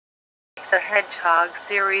the Hedgehog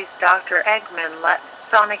series, Dr. Eggman lets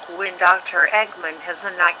Sonic win. Dr. Eggman has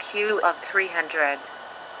an IQ of 300.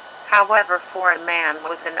 However, for a man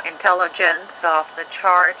with an intelligence off the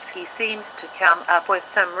charts, he seems to come up with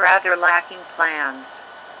some rather lacking plans.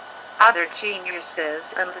 Other geniuses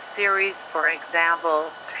in the series, for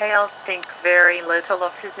example, Tails, think very little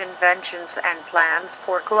of his inventions and plans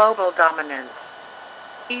for global dominance.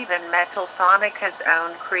 Even Metal Sonic, his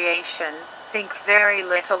own creation, think very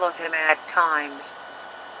little of him at times.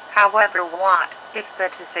 However, what if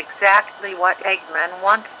that is exactly what Eggman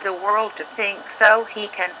wants the world to think, so he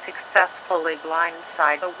can successfully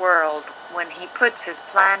blindside the world when he puts his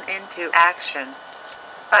plan into action?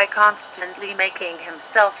 By constantly making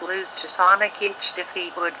himself lose to Sonic, each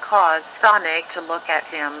defeat would cause Sonic to look at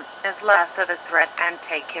him as less of a threat and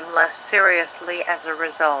take him less seriously as a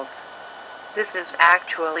result. This is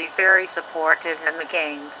actually very supported in the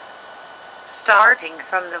games. Starting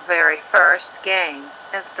from the very first game,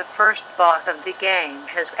 as the first boss of the game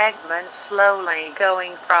has Eggman slowly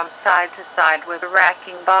going from side to side with a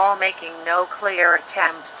wrecking ball, making no clear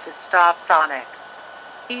attempts to stop Sonic.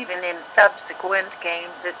 Even in subsequent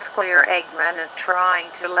games, it's clear Eggman is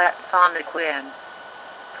trying to let Sonic win.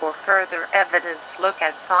 For further evidence, look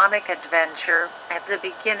at Sonic Adventure. At the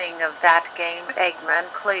beginning of that game, Eggman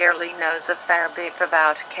clearly knows a fair bit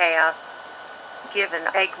about chaos. Given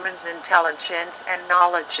Eggman's intelligence and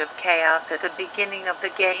knowledge of chaos at the beginning of the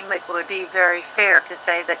game, it would be very fair to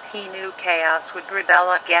say that he knew chaos would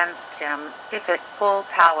rebel against him if at full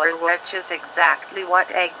power, which is exactly what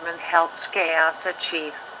Eggman helps chaos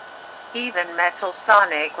achieve. Even Metal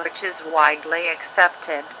Sonic, which is widely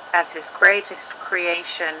accepted as his greatest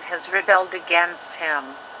creation, has rebelled against him.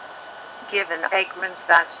 Given Eggman's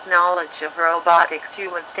vast knowledge of robotics, you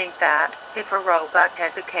would think that if a robot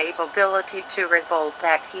had the capability to revolt,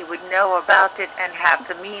 that he would know about it and have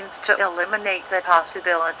the means to eliminate the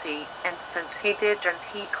possibility, and since he didn't,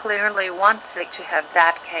 he clearly wants it to have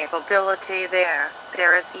that capability there.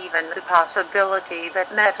 There is even the possibility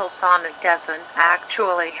that Metal Sonic doesn't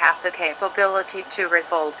actually have the capability to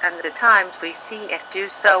revolt, and the times we see it do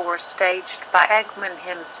so were staged by Eggman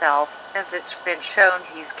himself, as it's been shown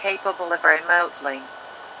he's capable of remotely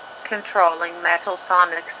controlling Metal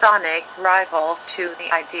Sonic. Sonic rivals to the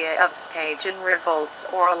idea of staging revolts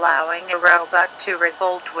or allowing a robot to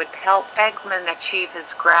revolt would help Eggman achieve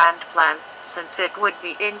his grand plan, since it would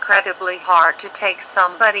be incredibly hard to take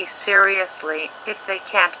somebody seriously if they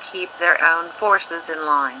can't keep their own forces in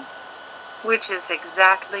line. Which is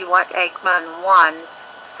exactly what Eggman wants.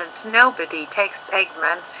 Since nobody takes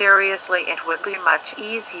Eggman seriously, it would be much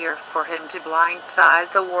easier for him to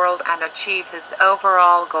blindside the world and achieve his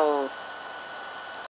overall goal.